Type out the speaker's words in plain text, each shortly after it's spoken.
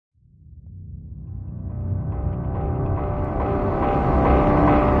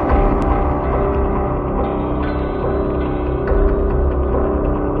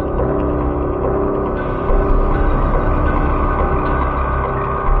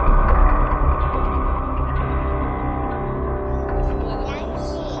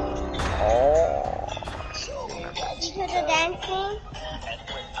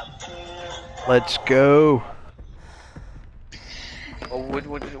Let's go. Oh, which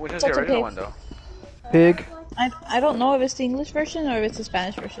is the original one though? Pig. I don't know if it's the English version or if it's the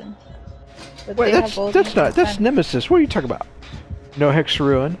Spanish version. But Wait, they have both that's Nemesis. What are you talking about? No Hex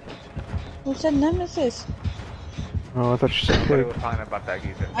Ruin. Who said Nemesis? Oh, I thought you said Nobody pig. was talking about that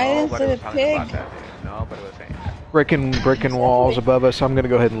geezer. I didn't Nobody say was the talking pig. about that, dude. Nobody was saying that. Breaking walls above us. I'm gonna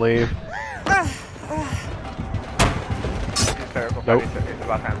go ahead and leave. Nope. It's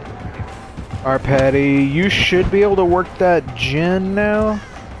about time. Alright, Patty, you should be able to work that gen now.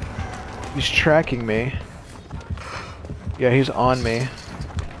 He's tracking me. Yeah, he's on me.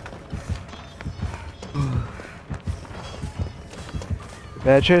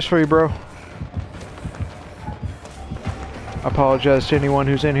 Bad chase for you, bro. I apologize to anyone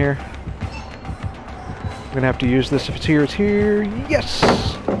who's in here. I'm gonna have to use this if it's here. It's here. Yes!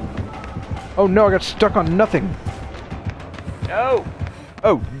 Oh no, I got stuck on nothing. No!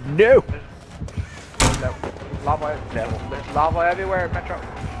 Oh no! There's lava everywhere, Metro.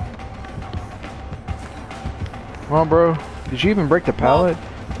 Come on, bro. Did you even break the pallet?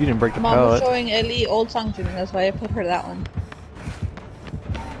 You didn't break the Mom pallet. was showing Ellie old song to me, that's why I put her that one.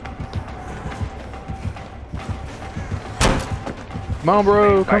 Come on,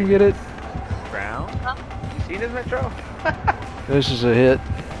 bro. Come get it. Brown? You seen this, Metro? This is a hit.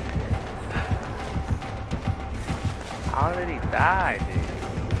 How did he die, dude?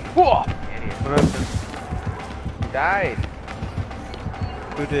 Whoa! Idiot. What happened? He died.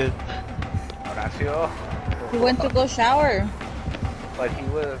 Who did? Horacio. He went to go shower. But he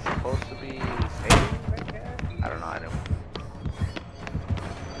was supposed to be saving, I guess? I don't know, I don't.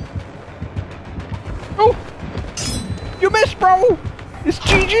 Oh! You missed, bro! It's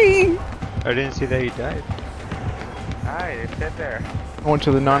GG! I didn't see that he died. Alright, it said there. I went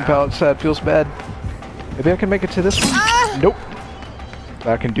to the non-pallet side. Feels bad. Maybe I can make it to this one? Nope. But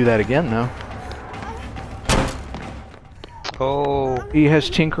I can do that again, though. Oh, He has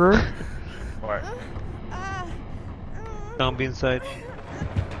Tinkerer. What? zombie inside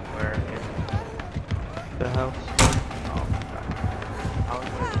Where? the house. Oh,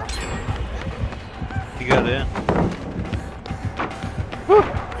 God. He got in.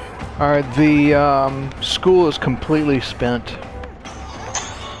 Alright, the school is completely spent.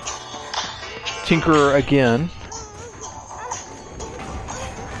 Tinkerer again.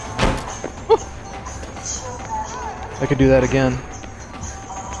 I could do that again.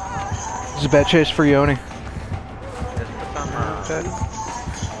 This is a bad chase for Yoni. Just put some,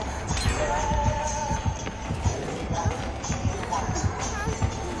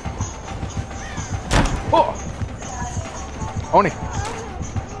 Oh! Oni!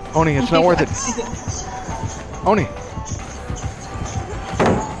 Oni, it's not worth it. Oni!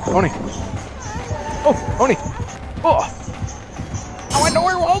 Oni! Oh! Oni! Oh! Oh, I know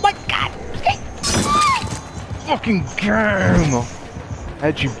where. Oh my god! Fucking game!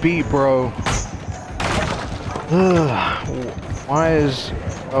 How'd you beat, bro? Ugh. Why is...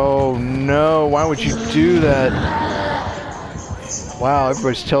 Oh no, why would you do that? Wow,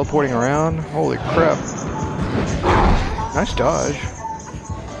 everybody's teleporting around? Holy crap. Nice dodge.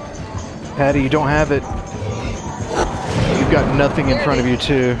 Patty, you don't have it. You've got nothing in front of you,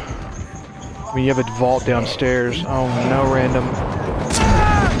 too. I mean, you have a vault downstairs. Oh, no, random.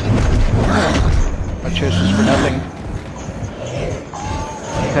 I chose this for nothing.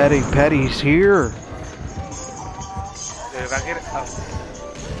 Patty's here. Dude, if I get a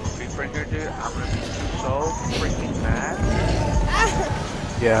refrigerator, dude, I'm gonna be so freaking mad.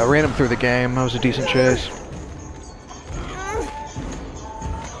 Yeah, I ran him through the game. That was a decent chase.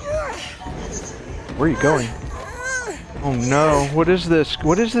 Where are you going? Oh no, what is this?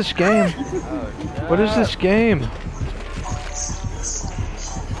 What is this game? Oh, no. What is this game?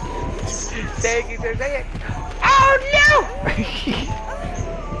 Say it, say it. Oh no!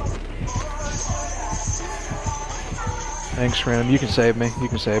 Thanks, Random. You can save me. You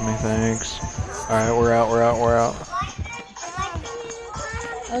can save me. Thanks. Alright, we're out.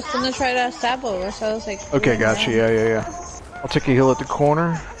 I was gonna try to stab over, so I was like... Okay, gotcha. Yeah. I'll take a heal at the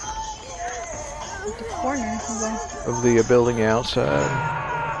corner The corner, okay. of the building outside.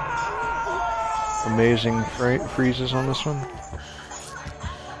 Amazing freezes on this one.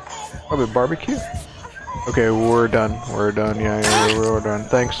 Probably barbecue? Okay, we're done. We're done. Yeah, we're done.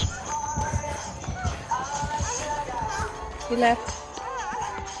 Thanks. He left.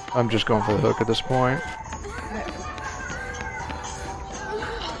 I'm just going for the hook at this point.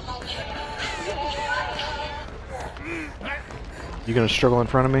 You gonna struggle in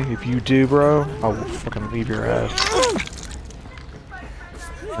front of me? If you do, bro, I'll fucking leave your ass.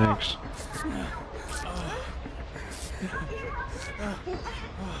 Thanks.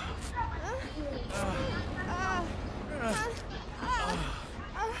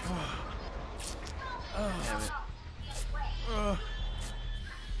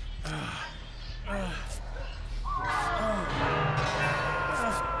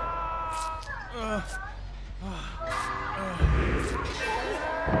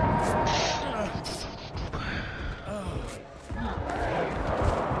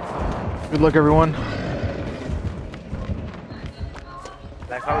 Good luck, everyone.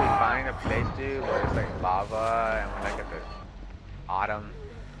 Like how we find a place, dude, where it's like lava and we're like at the autumn,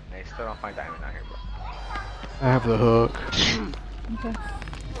 and they still don't find diamond out here, bro. I have the hook. Okay.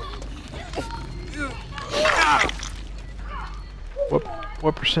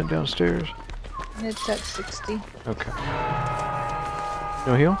 What percent downstairs? It's at 60. Okay.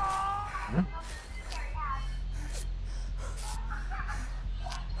 No heal? No.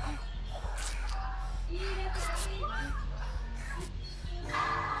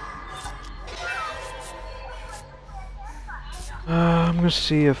 I'm gonna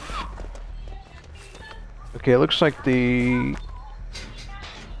see if. Okay, it looks like the.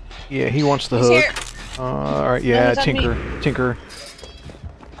 Yeah, he wants the He's hook. here. Alright, yeah, he's on Tinker. me. Tinker.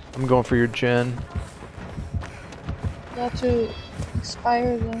 I'm going for your gen. Got to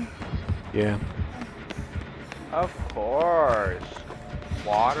expire though. Yeah. Of course.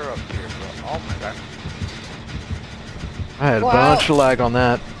 Water up here, bro. Oh my god. I had a Wow. bunch of lag on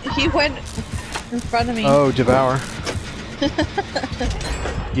that. He went in front of me. Oh, Devour.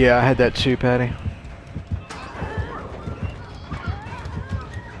 Yeah, I had that too, Patty.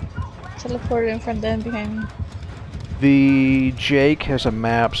 Teleported in front of them behind me. The Jake has a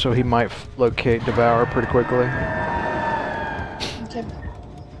map, so he might locate Devour pretty quickly. Okay.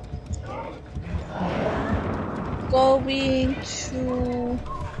 Going to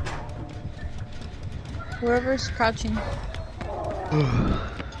whoever's crouching.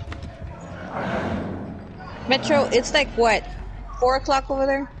 Metro, it's like what? 4 o'clock over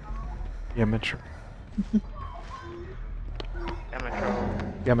there? Yeah, Metro. Yeah, Metro.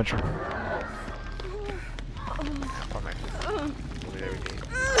 Yeah, Metro. For Metro. We'll do everything.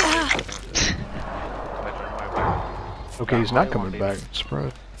 Metro, my bad. Okay, he's not coming back.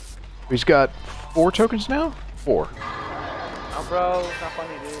 Surprise. He's got 4 tokens now? 4. Oh, bro, it's not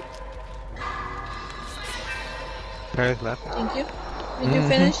funny, dude. Paris left. Thank you. Did you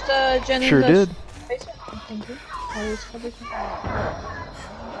finish the gen Sure in the did. basement? Thank you. I was covered.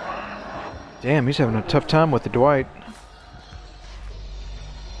 Damn, he's having a tough time with the Dwight.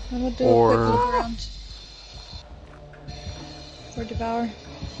 I'm gonna do Or- a quick look around. For Devour.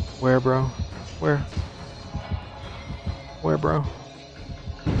 Where, bro? Where? Where, bro?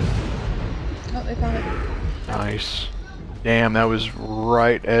 Oh, I found it. Nice. Damn, that was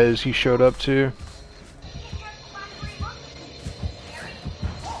right as he showed up too.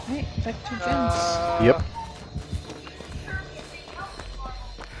 Alright, back to gens. Yep.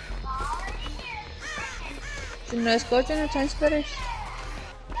 Should I go gen or time splitters?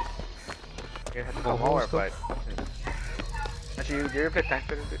 You have to go more, but. Actually, you're a bit tank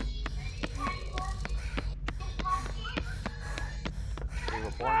fitter, dude. You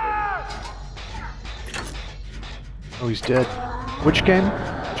were born, baby. Oh, he's dead. Which game,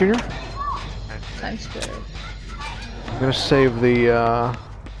 Junior? Time splitters. I'm gonna save the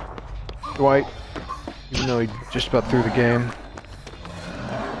Dwight, even though he just about threw the game.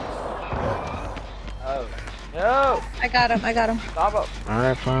 Oh. No! I got him, I got him. Stop up!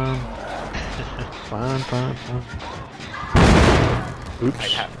 Alright, fine. Fine.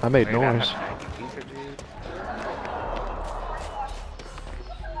 Oops, I made noise.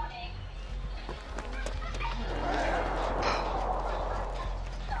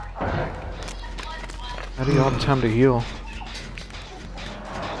 How do you all have time to heal?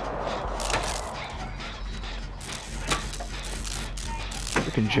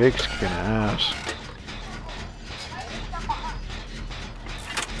 Freaking Jake's kicking ass.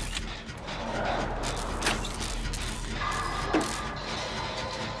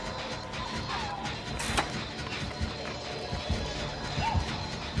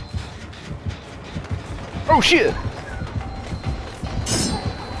 Oh shit!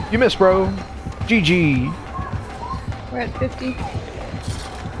 You missed, bro. GG. We're at 50.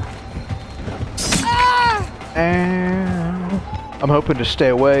 And I'm hoping to stay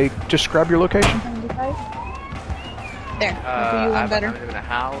away. Just grab your location. 75. There, I'll do you one better. I'm in a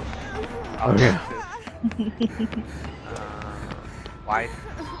house. Oh yeah. Wife.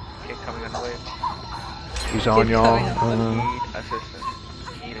 Kid coming on the way. He's on Keep y'all. coming Need assistance.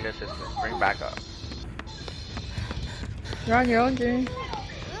 Need assistance. Bring back up. You're on your own, Junior.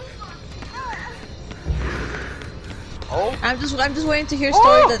 Oh! I'm just waiting to hear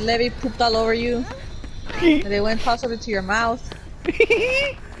stories that Levy pooped all over you. Uh-huh. That it went possibly to your mouth.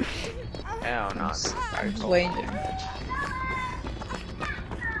 Hell no. I'm just waiting.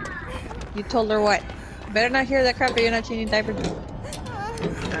 You told her what? Better not hear that crap, or you're not changing diapers.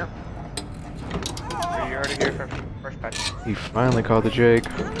 Yeah. You heard it here from first patch. He finally caught the Jake.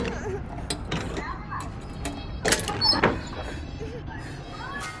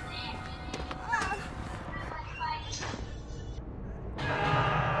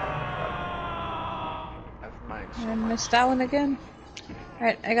 that one again.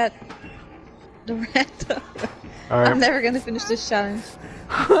 Alright, I got the random. Alright. I'm never gonna finish this challenge.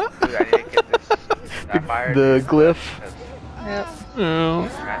 Dude, I need to get this sapphire. The glyph. Yep. Oh.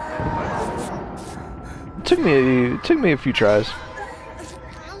 It took me a few tries.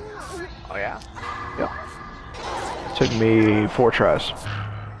 Oh yeah? Yeah. It took me 4 tries.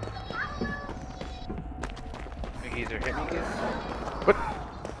 Geezer, hit me, geezer. What?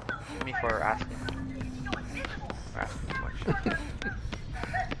 Hit me for asking. For asking too much.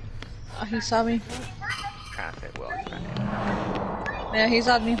 Oh, he saw me. Trying to say, well, Yeah, he's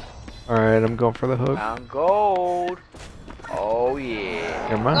on me. Alright, I'm going for the hook. found gold. Oh yeah.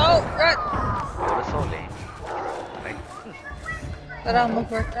 Never mind. Oh, right. Gold is so lame. Like, That almost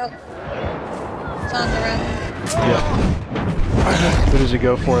worked out. It's on the random. Yeah. What does he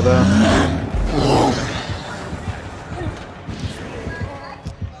go for though?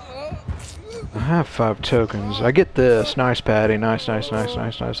 I have 5 tokens. I get this. Nice, Patty. Nice, nice, nice,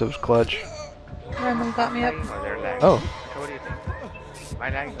 nice, nice. That was clutch. Random got me up. or they're lagging. Oh. So what do you think? My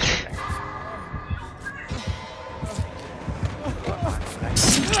lagging or their lagging?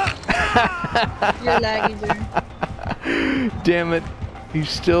 You're laggy, dude. Damn it. He's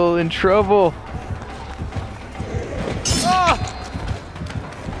still in trouble.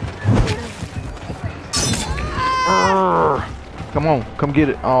 Arrgh. Come on, come get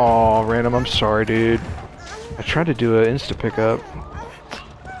it. Oh, random. I'm sorry, dude. I tried to do an insta pickup.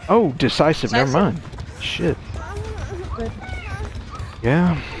 Oh, decisive. Never mind. Shit. Good.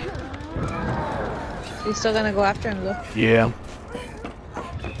 Yeah. He's still gonna go after him, though. Yeah.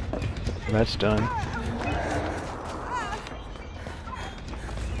 That's done.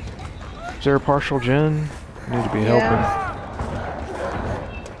 Is there a partial gen? I need to be helping.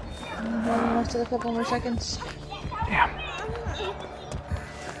 Still a couple more seconds. Damn.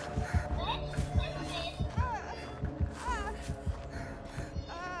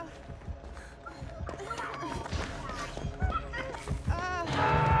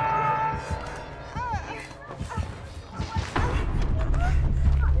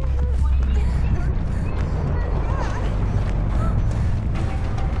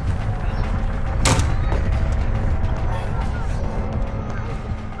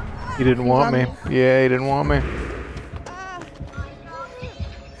 He didn't want me. Yeah, he didn't want me.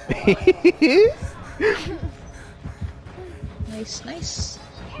 Nice, nice.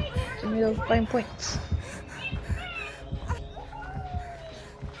 Give me those blind points. How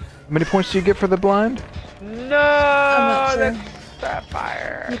many points do you get for the blind? No! not sure. That's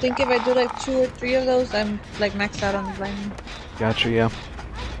sapphire. You think if I do like 2 or 3 of those, I'm like maxed out on the blind? Gotcha, yeah.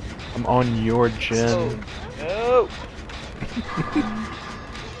 I'm on your gen. No!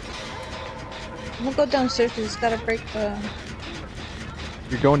 I'm gonna go downstairs because it's gotta break the.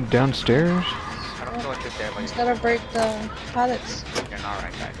 You're going downstairs? I don't know what you're there, but It's gotta break the pallets. you're not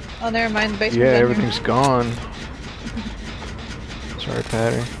right, guys. Oh, never mind. The basement's Yeah, down here. everything's gone. Sorry,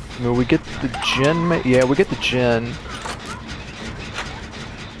 Patty. I mean, we get the gen. Yeah, we get the gen.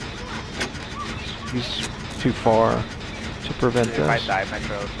 He's too far to prevent If I this. die,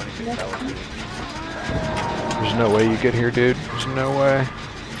 Metro 26 hours. There's no way you get here, dude. There's no way.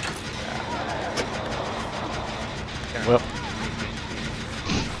 Well,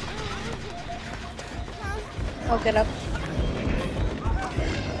 I'll get up.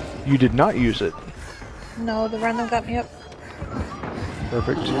 you did not use it. No, the random got me up.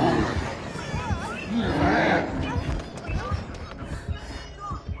 Perfect.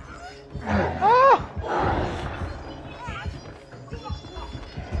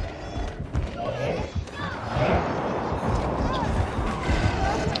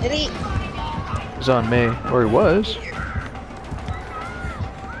 Idiot. He's on me, or he was.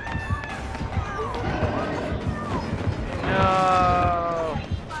 No!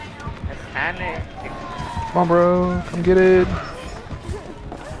 I panicked. Come on, bro. Come get it.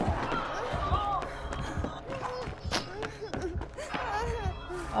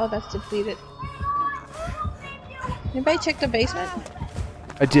 Oh, that's depleted. Anybody check the basement?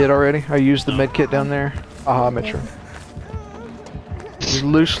 I did already. I used the med kit down there. Aha, Metro. He's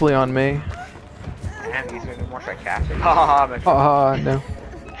loosely on me. Damn, he's been more sarcastic. Haha, Metro. Aha, no.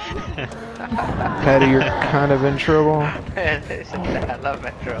 Patty, you're kind of in trouble. I love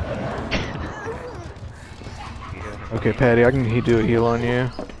Metro. Okay, Patty, I can do a heal on you.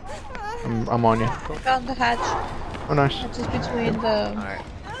 I'm on you. Found the hatch. Oh, nice. Which is between the. Alright.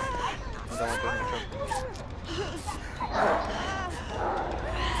 I'm done with Metro.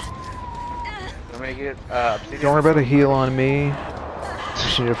 You want me to get obsidian? Don't worry about a heal on me.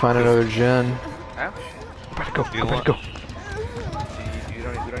 Just need to find another gen. Huh? Better go. Better go. You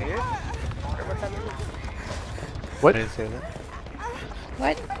don't need it? What? I didn't say that.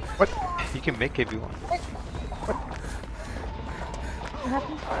 What? What? You can make it if you want. What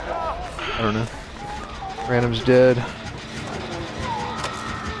happened? I don't know. Random's dead.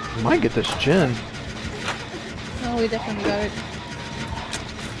 Might get this gin. No, we definitely got it.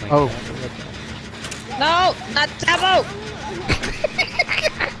 Oh. No, not Tabo!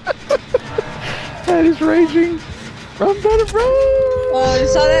 That is raging. Run, better run! Oh, you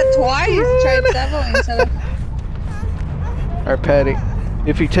saw that twice. Tried Tabo instead of. Alright, Patty.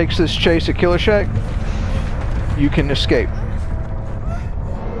 If he takes this chase at Killer Shack, you can escape.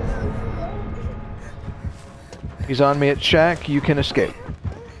 He's on me at Shack, you can escape.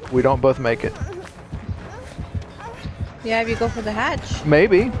 We don't both make it. Yeah, if you go for the hatch.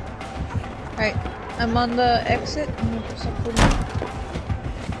 Maybe. Alright, I'm on the exit. I'm gonna put some food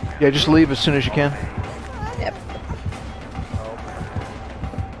in. Yeah, just leave as soon as you can. Yep.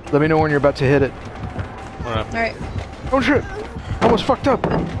 Let me know when you're about to hit it. Alright, Oh shit! Almost fucked up.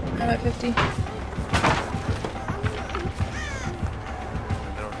 I'm at 50.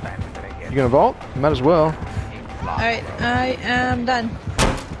 You gonna vault? Might as well. Alright, I am done.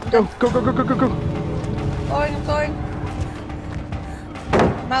 Go, go, go, go, go, go, go. I'm going.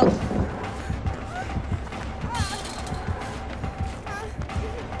 I'm out.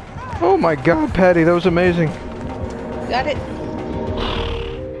 Oh my god, Patty, that was amazing. Got it.